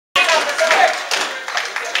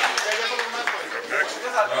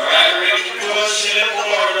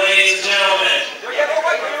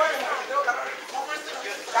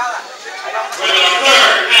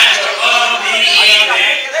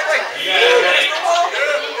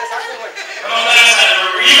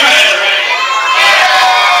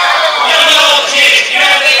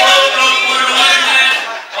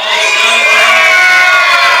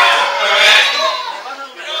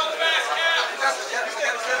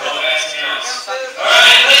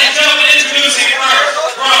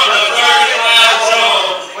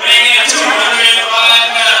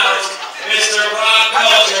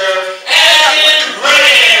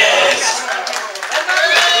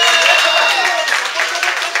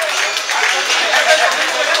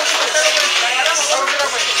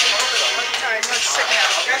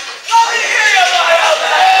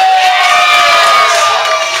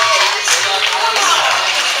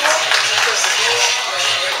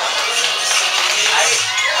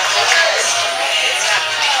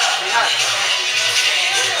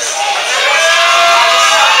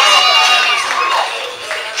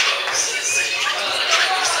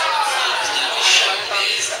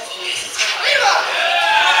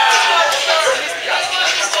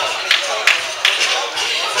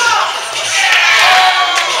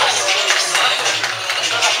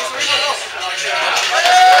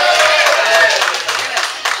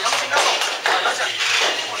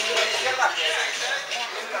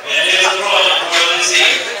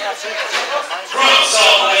From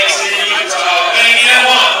Salt Lake City, Utah, weighing in at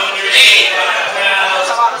 185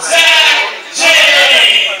 pounds, Zack.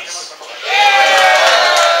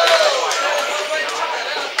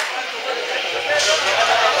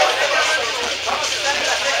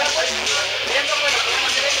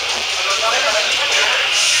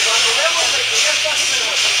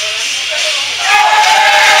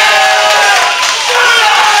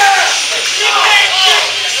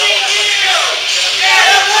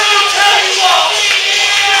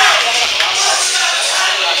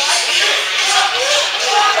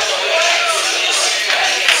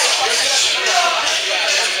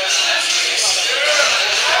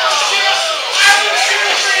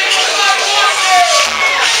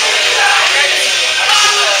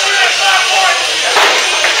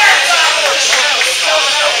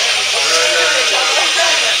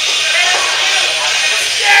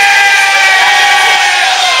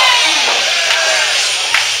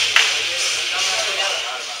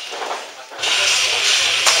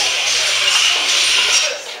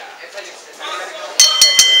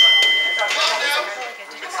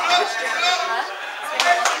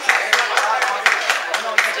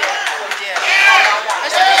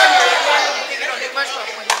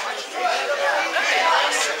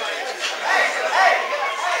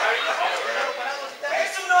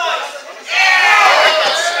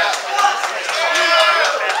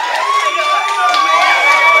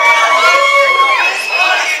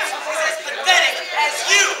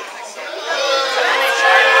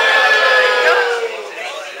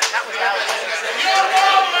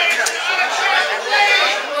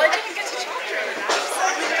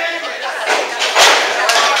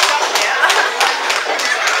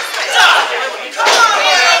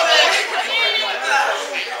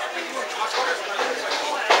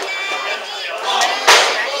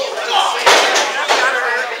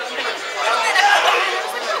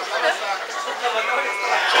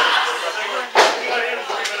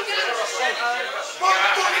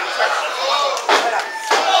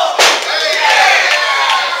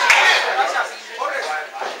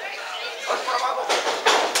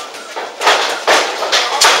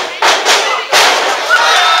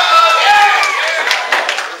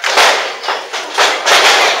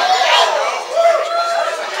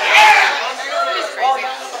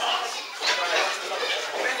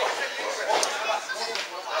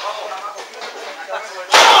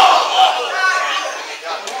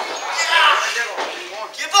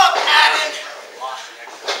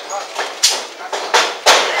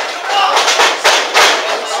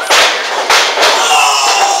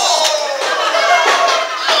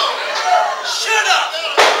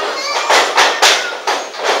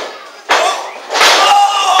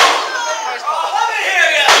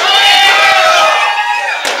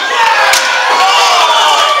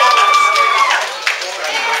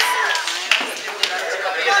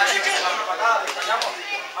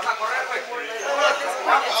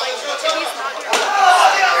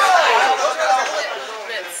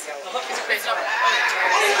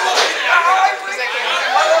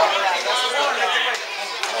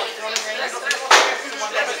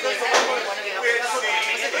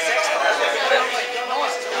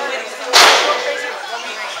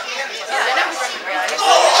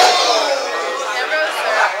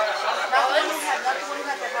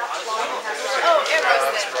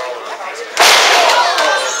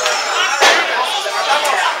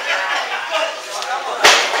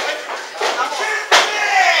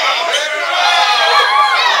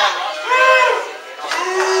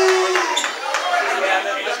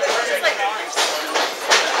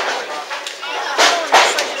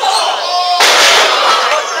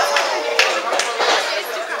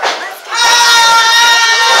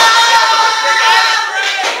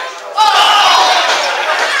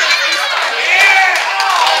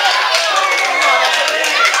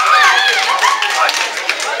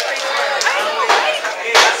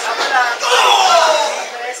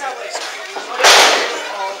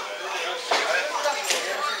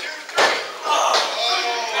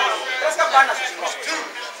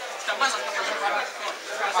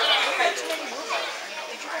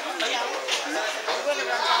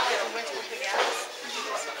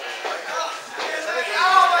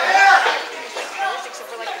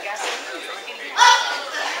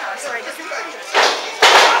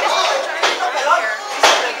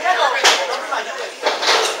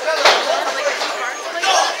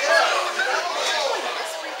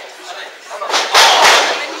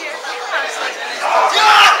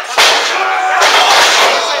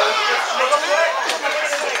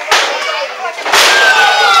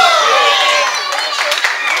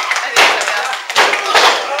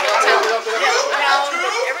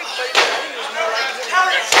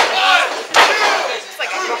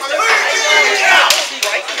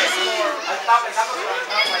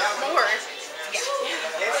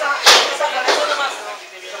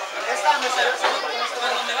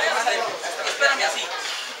 Espérame así.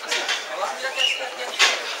 Mira que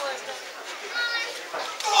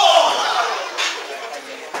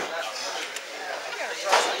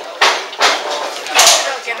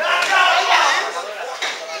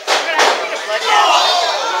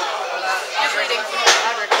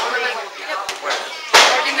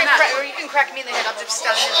or you can crack me in the head. I'm just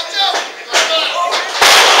standing there.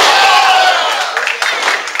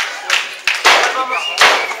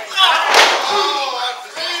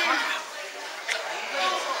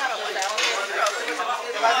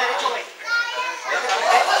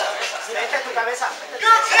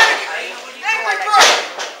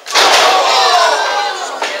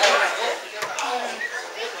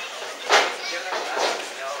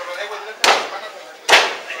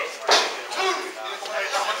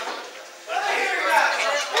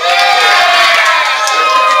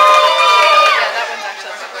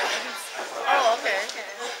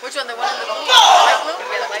 Which one? The one in the light blue?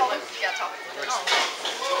 Yeah, the light blue. Yeah, top. Oh.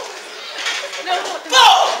 No, no.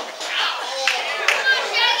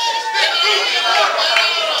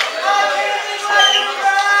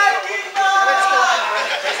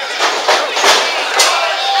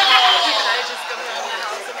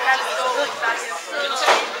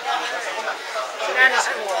 That is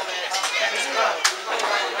cool.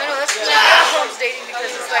 I know, that's cool. Everyone's dating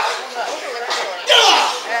because it's like,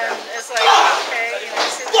 and it's like, okay, you know,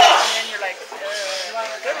 you sit there and then you're like,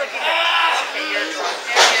 good looking, okay, you're drunk.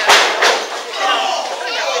 And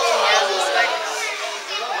you know, 15 years, it's like,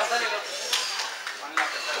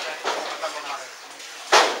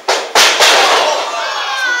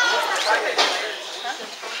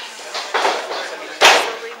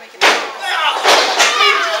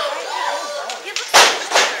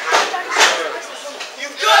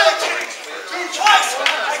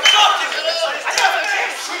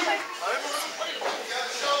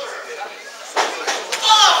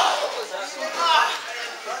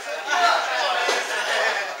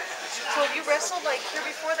 wrestled like here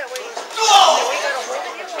before that way? Did we got a hold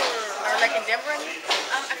of you or like in Denver?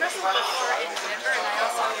 I wrestled before in Denver and I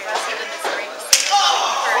also wrestled in the Springs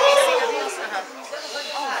for ACWs.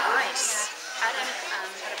 Oh, nice. Adam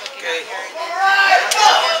had a booking out here and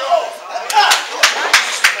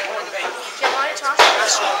then Can I talk to you?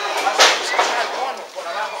 I had one.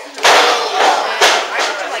 I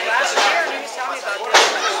went to like last year and he was telling me about this.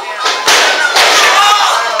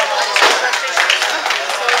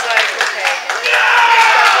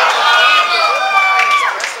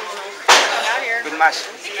 Más.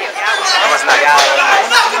 Vamos allá.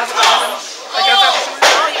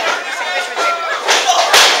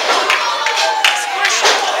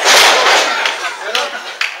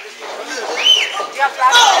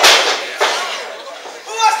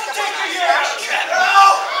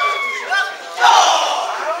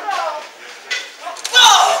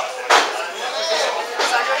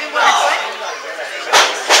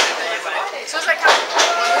 So it's like how I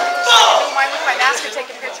do mine with my mask and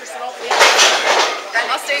taking pictures and all.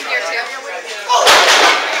 I'll stay here too. Yeah,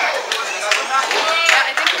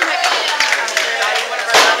 I think we might be one of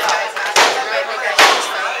our other guys. Let me go get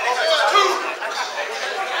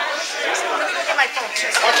my phone.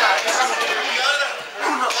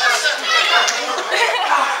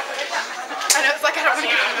 I know, it's like I don't want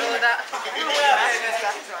to get in the middle of that.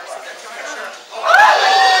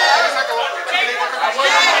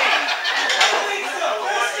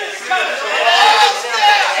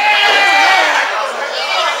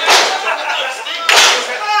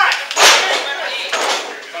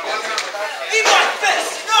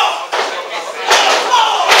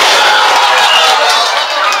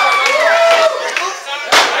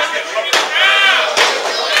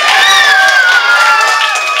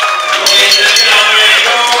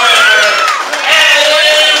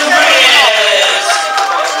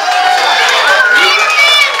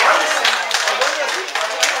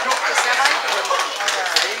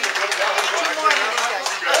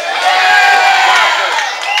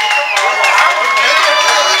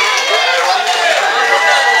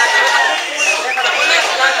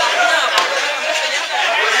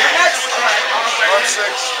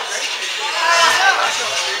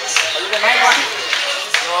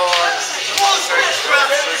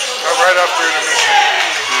 Right after intermission.